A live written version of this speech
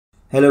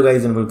Hello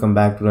guys and welcome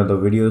back to another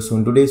video. So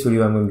in today's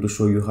video I'm going to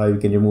show you how you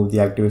can remove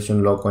the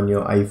activation lock on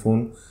your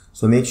iPhone.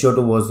 So make sure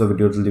to watch the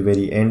video till the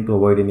very end to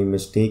avoid any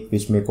mistake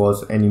which may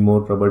cause any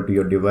more trouble to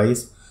your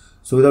device.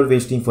 So without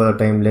wasting further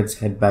time, let's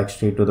head back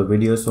straight to the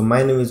video. So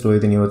my name is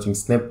Rohit and you're watching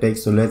SnapTech.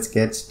 So let's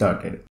get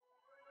started.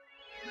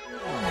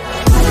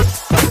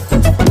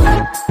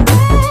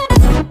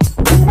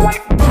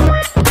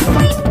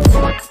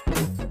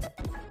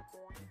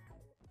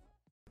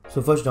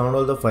 So first download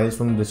all the files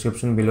from the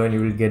description below and you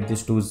will get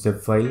this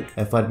 2-zip file,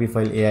 FRP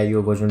file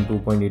AIO version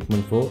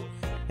 2.8.4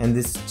 and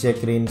this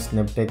Checkra1n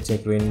SnapTech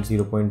Checkra1n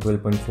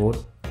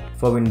 0.12.4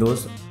 for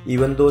Windows.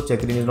 Even though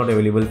Checkra1n is not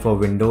available for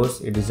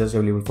Windows, it is just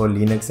available for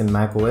Linux and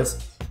Mac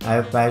OS. I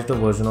have patched a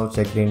version of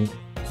Checkra1n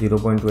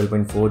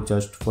 0.12.4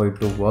 just for it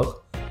to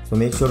work. So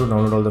make sure to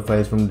download all the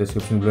files from the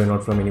description below and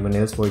not from anyone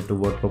else for it to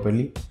work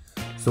properly.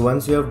 So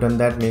once you have done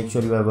that, make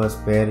sure you have a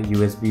spare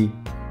USB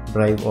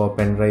drive or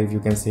pen drive,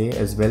 you can say,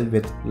 as well,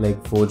 with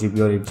like 4GB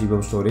or 8GB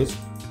of storage.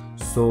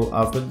 So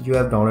after you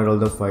have downloaded all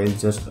the files,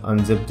 just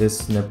unzip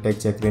this SnapTech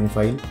Checkra1n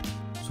file.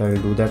 So I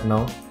will do that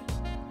now.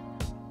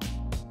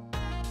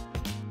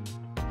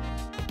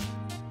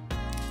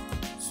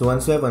 So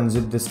once you have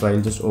unzipped this file,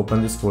 just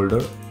open this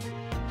folder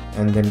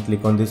and then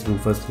click on this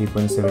Rufus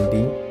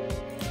 3.17.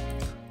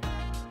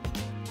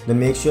 Then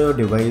make sure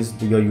your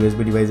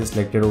USB device is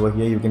selected over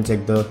here. You can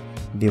check the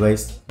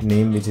device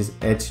name, which is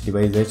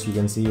device H, you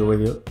can see over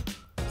here,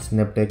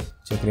 SnapTech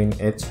Checkra1n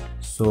H.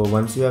 So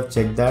once you have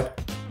checked that,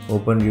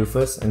 open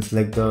Rufus and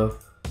select the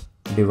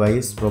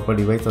device, proper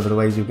device.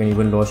 Otherwise you can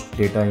even lose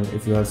data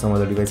if you have some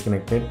other device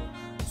connected.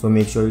 So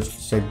make sure you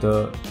check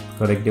the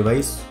correct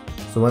device.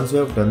 So once you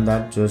have done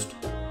that, just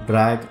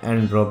drag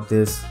and drop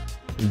this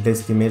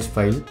disk image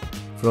file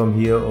from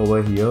here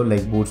over here,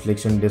 like boot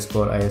selection disk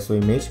or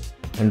ISO image,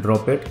 and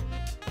drop it.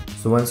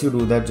 So once you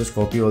do that, just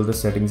copy all the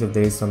settings if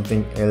there is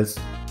something else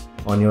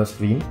on your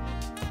screen.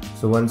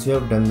 So once you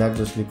have done that,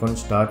 just click on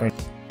start and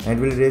it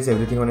will erase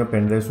everything on your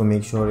pen drive. So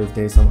make sure if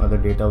there is some other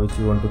data which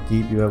you want to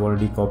keep, you have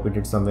already copied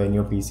it somewhere in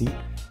your PC.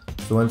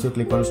 So once you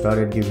click on start,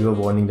 it gives you a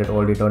warning that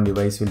all data on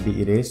device will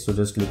be erased. So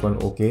just click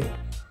on OK.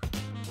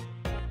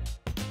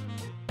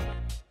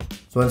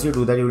 So once you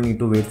do that, you will need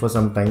to wait for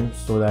some time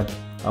so that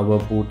our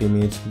boot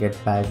image get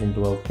patched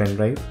into our pen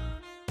drive.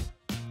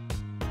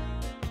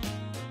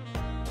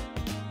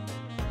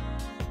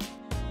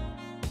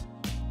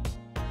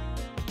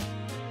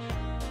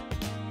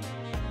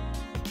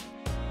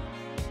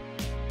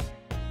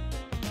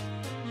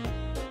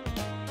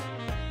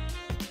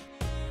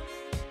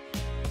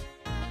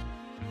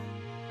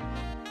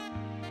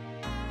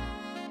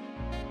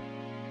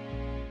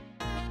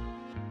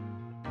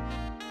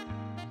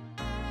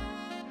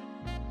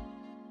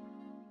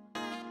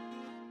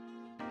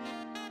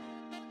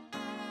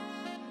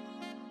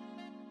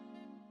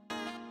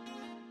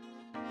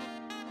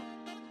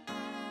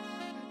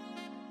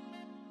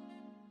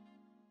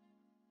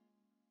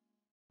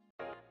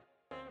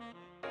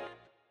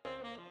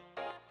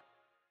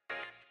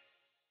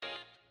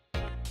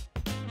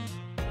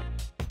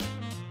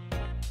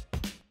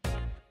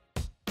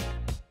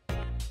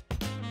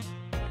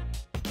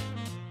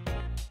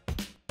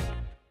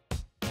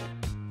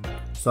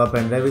 So our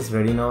pen drive is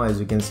ready now, as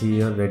you can see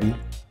here, ready.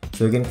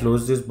 So you can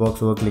close this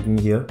box over clicking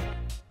here.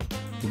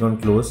 Click on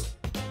close,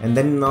 and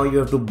then now you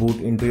have to boot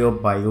into your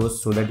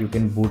BIOS so that you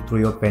can boot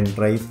through your pen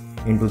drive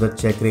into the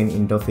Checkra1n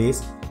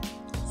interface.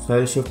 So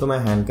I'll shift to my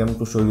hand cam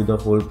to show you the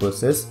whole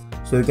process.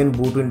 So you can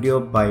boot into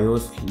your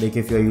BIOS, like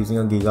if you are using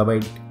a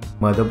gigabyte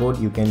motherboard,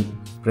 you can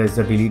press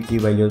the delete key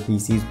while your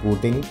PC is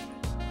booting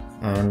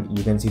and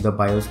you can see the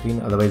BIOS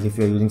screen. Otherwise, if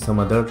you are using some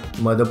other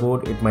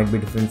motherboard, it might be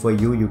different for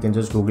you. You can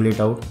just Google it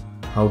out,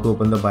 how to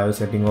open the BIOS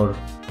setting or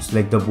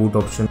select the boot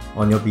option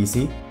on your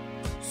PC.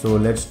 So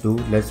let's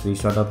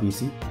restart our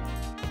PC.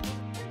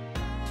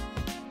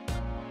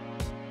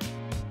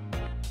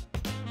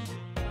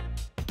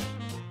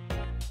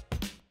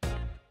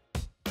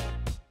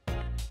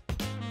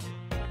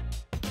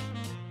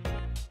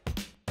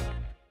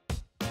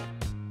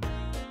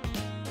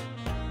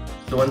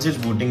 So once it's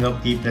booting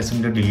up, keep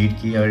pressing the delete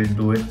key. I will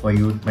do it for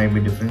you, it might be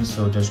different,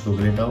 so just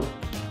Google it out.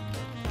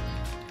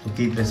 So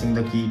keep pressing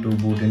the key to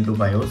boot into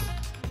BIOS.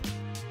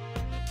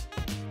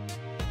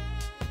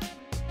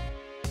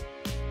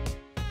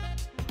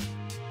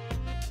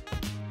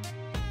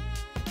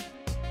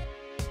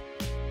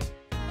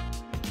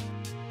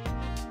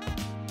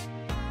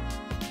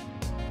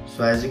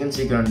 So as you can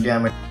see, currently I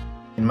am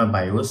in my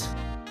BIOS.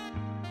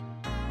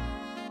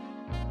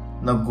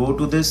 Now go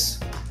to this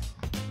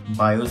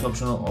BIOS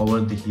option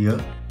over here,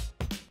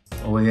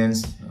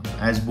 and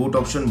as boot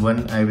option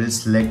 1, I will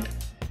select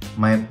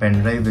my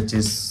pen drive, which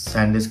is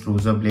SanDisk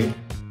Cruiser Blade.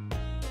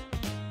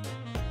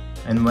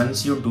 And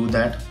once you do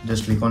that,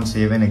 just click on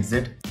save and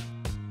exit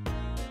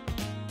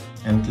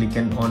and click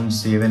on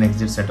save and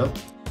exit setup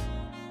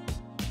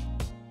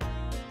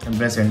and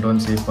press enter on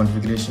save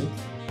configuration.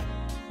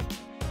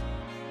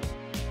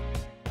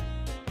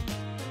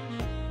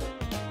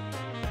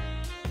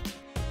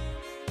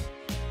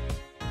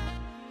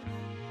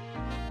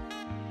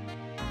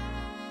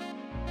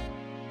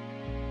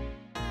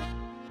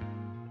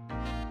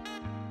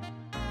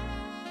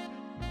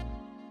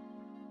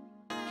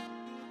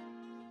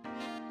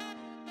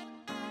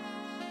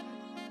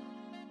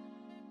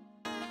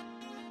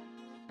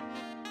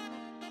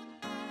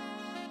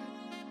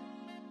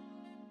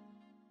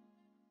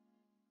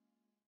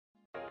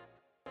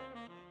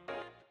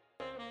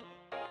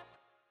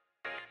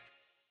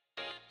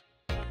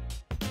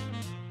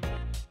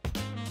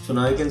 So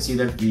now you can see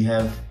that we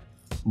have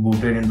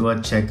booted into a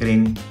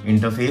checkring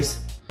interface.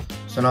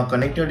 So now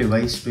connect your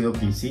device to your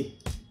PC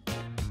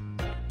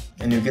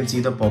and you can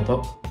see the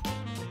pop-up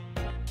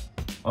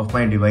of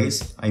my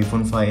device,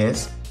 iPhone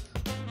 5s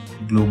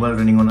global,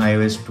 running on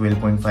iOS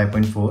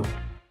 12.5.4.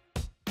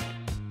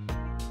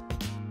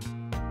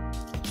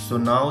 So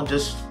now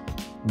just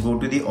go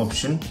to the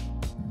option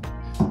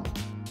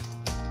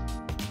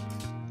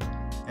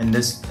and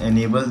just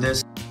enable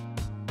this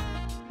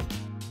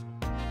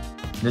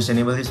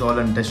all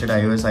untested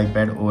iOS,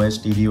 iPad OS,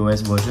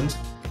 tvOS versions,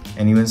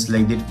 and even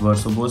select the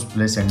VersoBoost,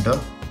 press enter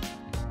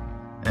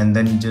and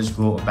then just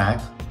go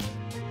back.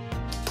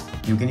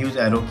 You can use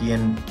arrow key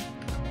and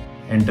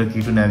enter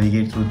key to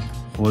navigate through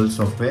whole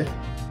software.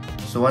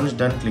 So once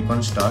done, click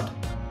on start,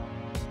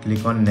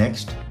 click on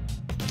next,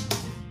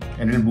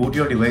 and it will boot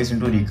your device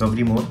into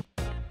recovery mode.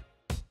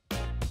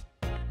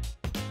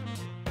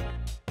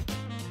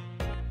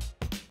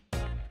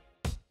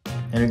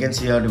 And you can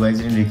see our device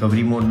is in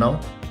recovery mode now.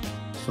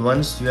 So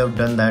once you have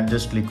done that,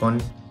 just click on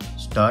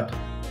start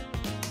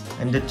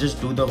and then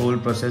just do the whole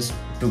process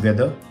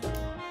together.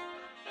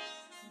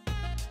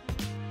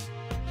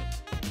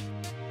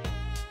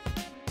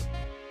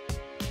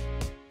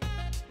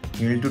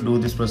 You need to do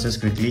this process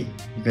quickly.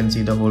 You can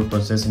see the whole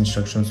process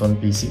instructions on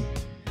PC.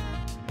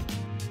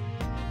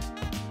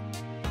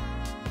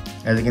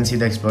 As you can see,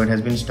 the exploit has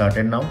been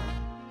started now.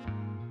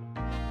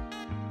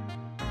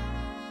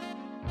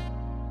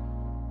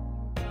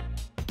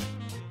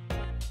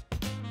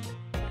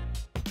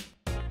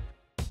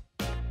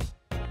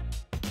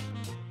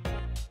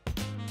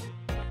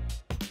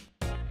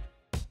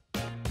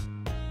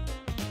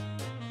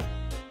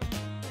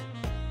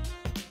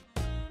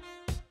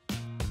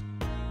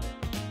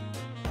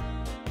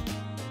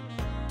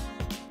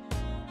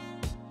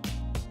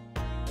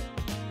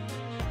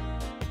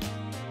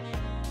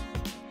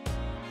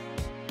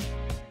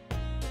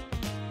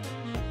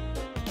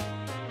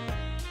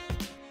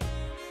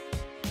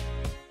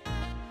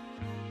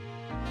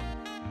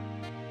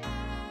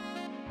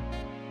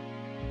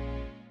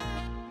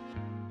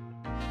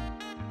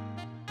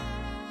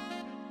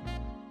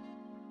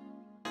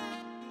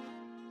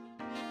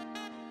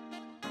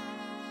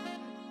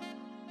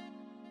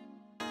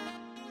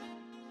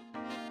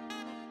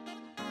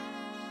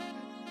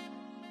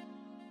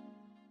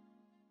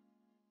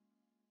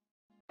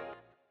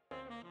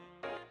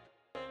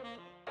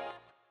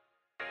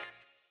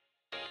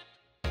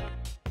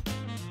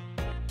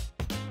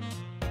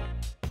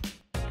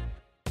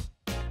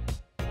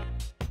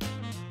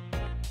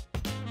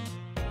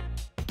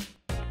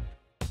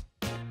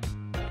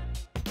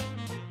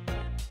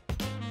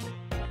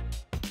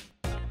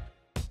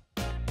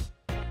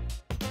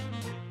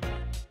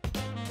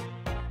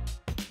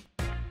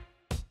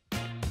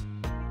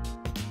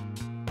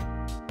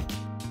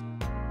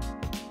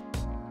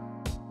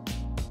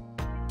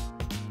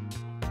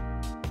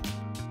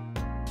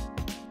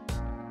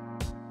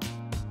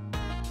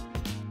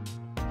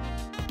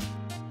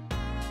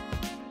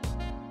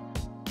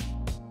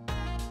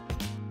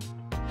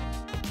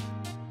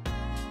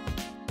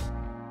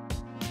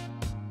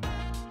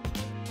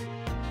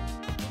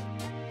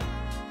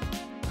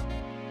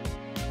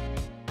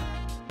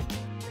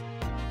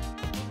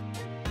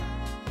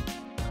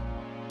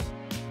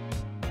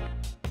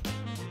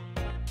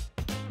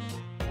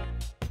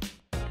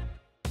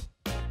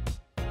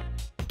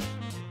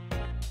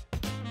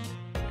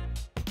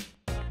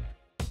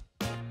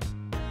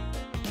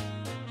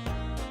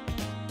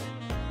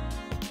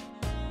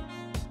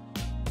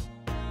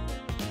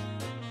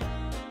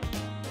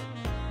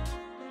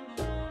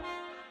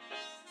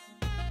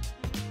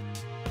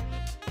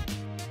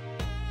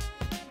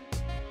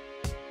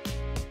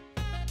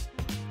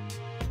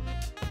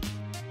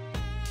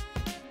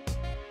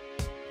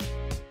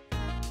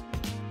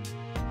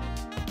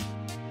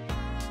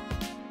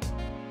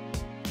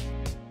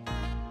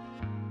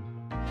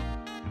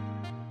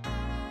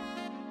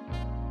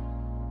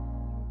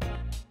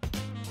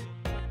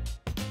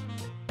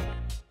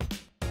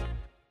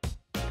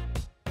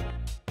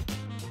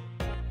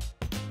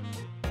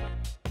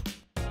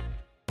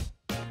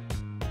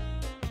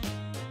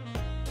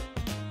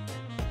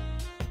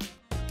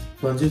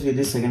 So once you see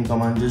this second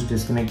command, just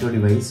disconnect your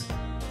device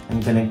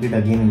and connect it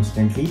again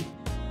instantly.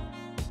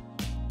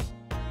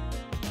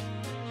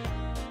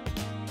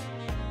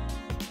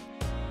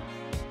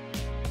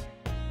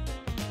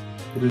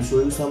 It will show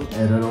you some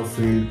error or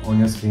failed on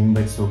your screen,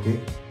 but it's okay.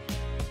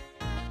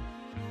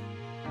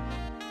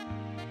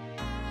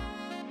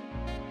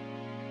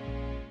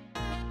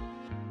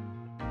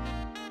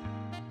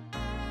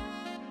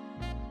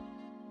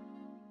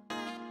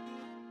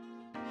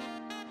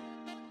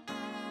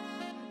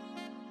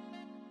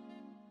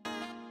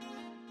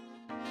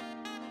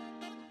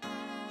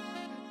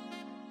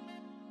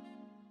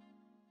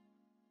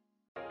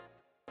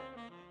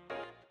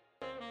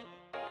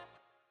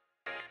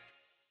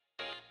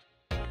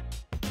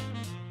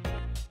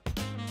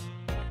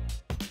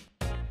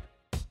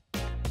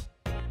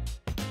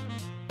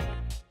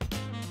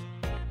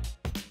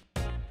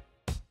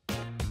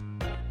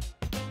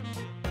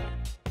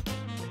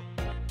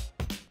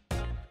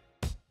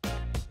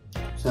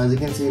 So as you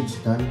can see, it's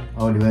done.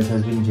 Our device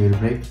has been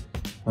jailbreaked.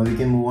 Now we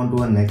can move on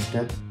to our next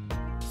step.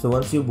 So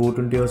once you boot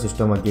into your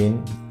system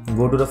again,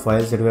 go to the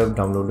files that we have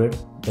downloaded.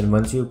 Then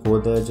once you go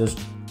there, just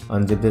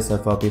unzip this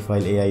FRP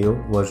file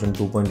AIO version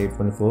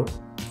 2.8.4.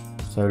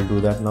 So I will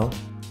do that now.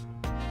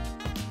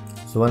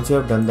 So once you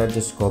have done that,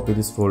 just copy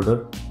this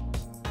folder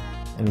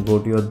and go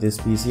to your this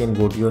PC and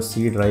go to your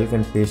C drive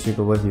and paste it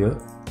over here.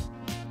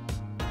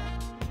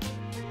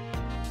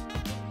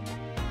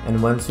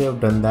 And once you have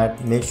done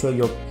that, make sure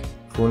your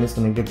phone is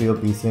connected to your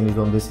PC and is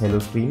on this hello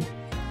screen.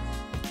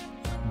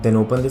 Then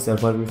open this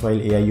FRP file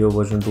AIO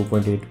version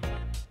 2.8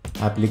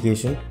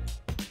 application.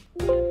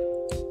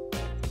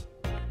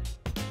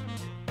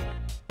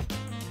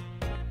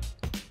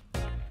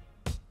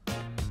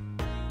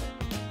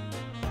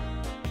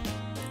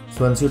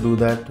 So once you do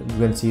that, you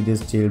can see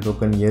this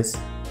jailbroken yes.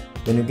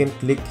 Then you can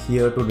click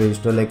here to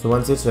register. So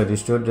once it's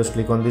registered, just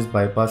click on this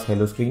bypass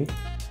hello screen.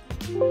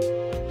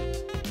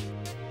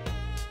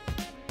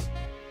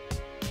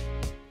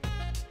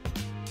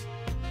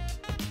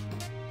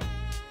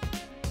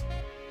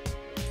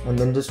 And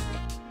then just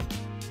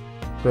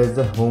press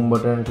the home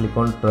button and click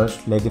on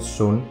trust like it's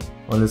shown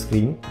on the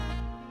screen.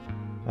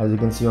 As you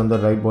can see on the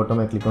right bottom,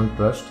 I click on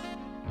trust.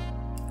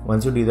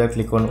 Once you do that,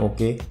 click on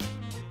OK.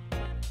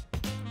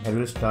 It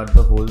will start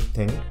the whole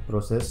thing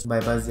process.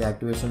 Bypass the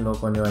activation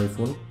lock on your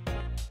iPhone.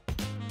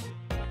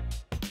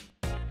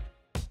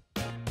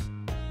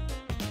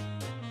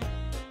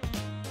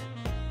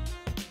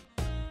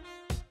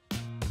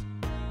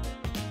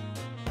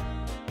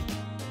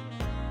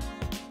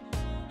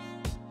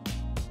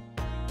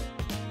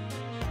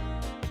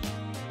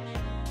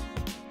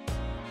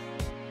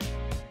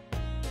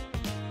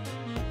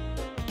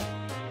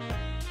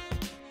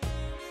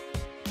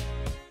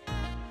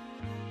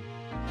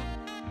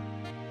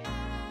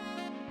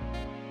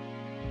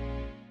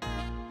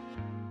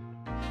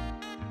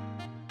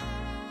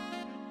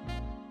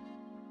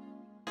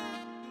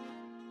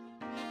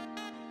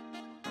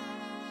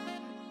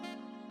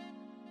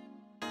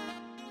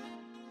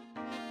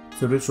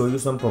 So it will show you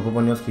some pop-up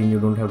on your screen. You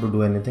don't have to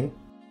do anything.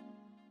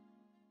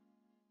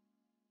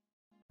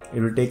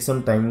 It will take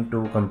some time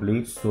to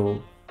complete,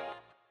 so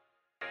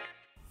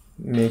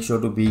make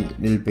sure to be a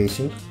little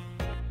patient.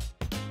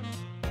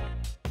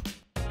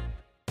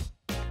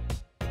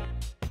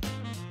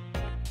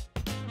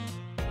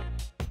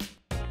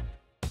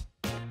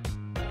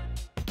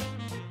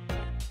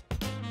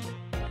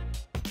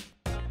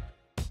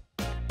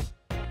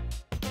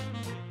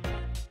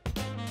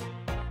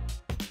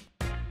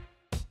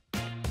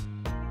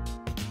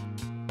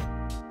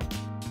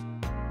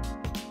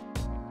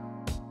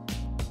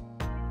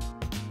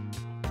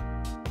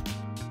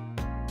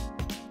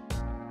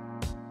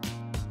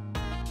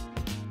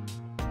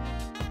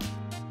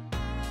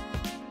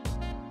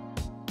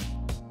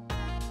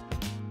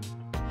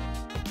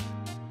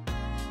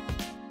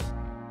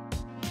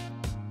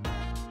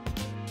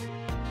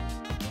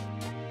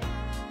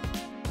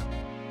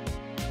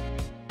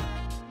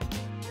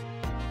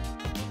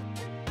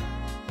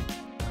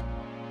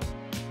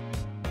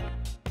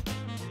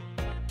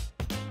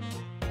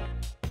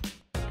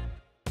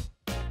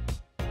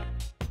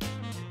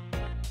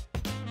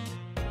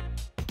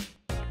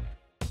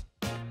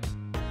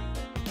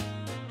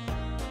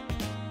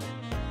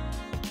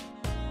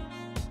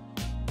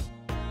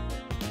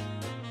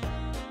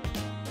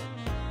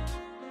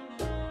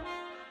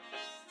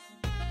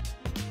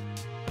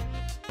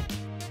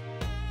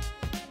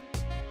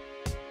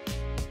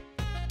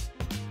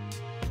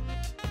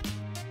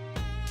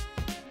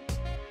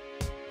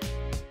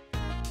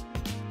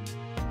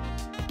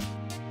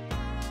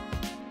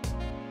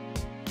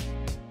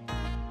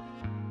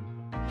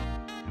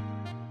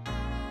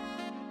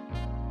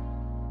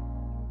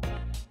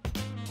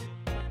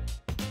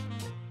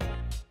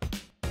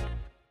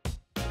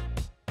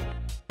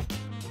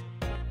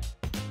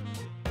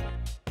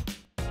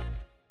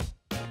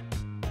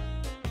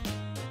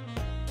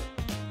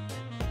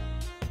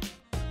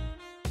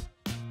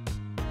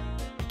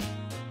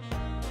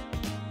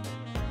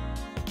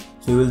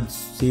 So you will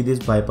see this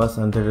bypass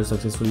unthreaded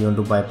successfully. You want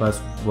to bypass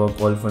work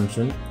all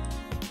function.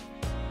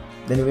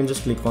 Then you can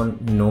just click on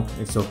no,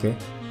 it's okay.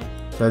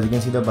 So as you can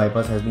see, the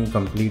bypass has been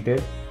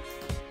completed.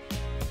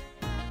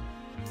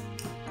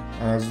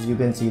 As you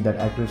can see, that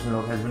activation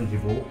lock has been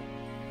removed,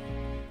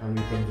 and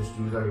we can just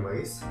use our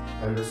device.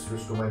 I'll just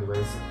switch to my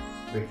device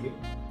quickly.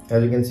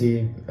 As you can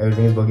see,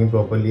 everything is working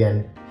properly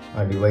and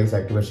our device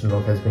activation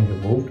lock has been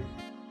removed.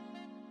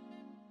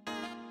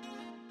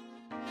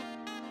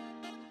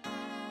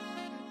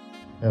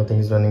 Everything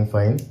is running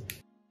fine.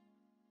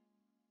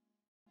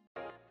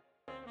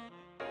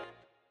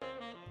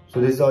 So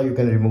this is how you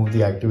can remove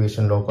the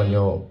activation lock on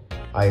your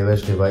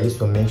iOS device.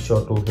 So make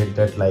sure to hit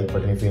that like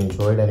button if you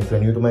enjoyed, and if you're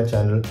new to my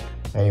channel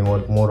and you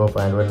want more of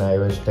Android and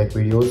iOS tech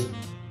videos,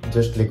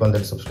 just click on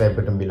that subscribe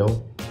button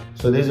below.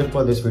 So this is it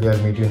for this video.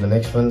 I'll meet you in the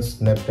next one.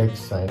 SnapTech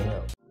signing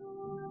out.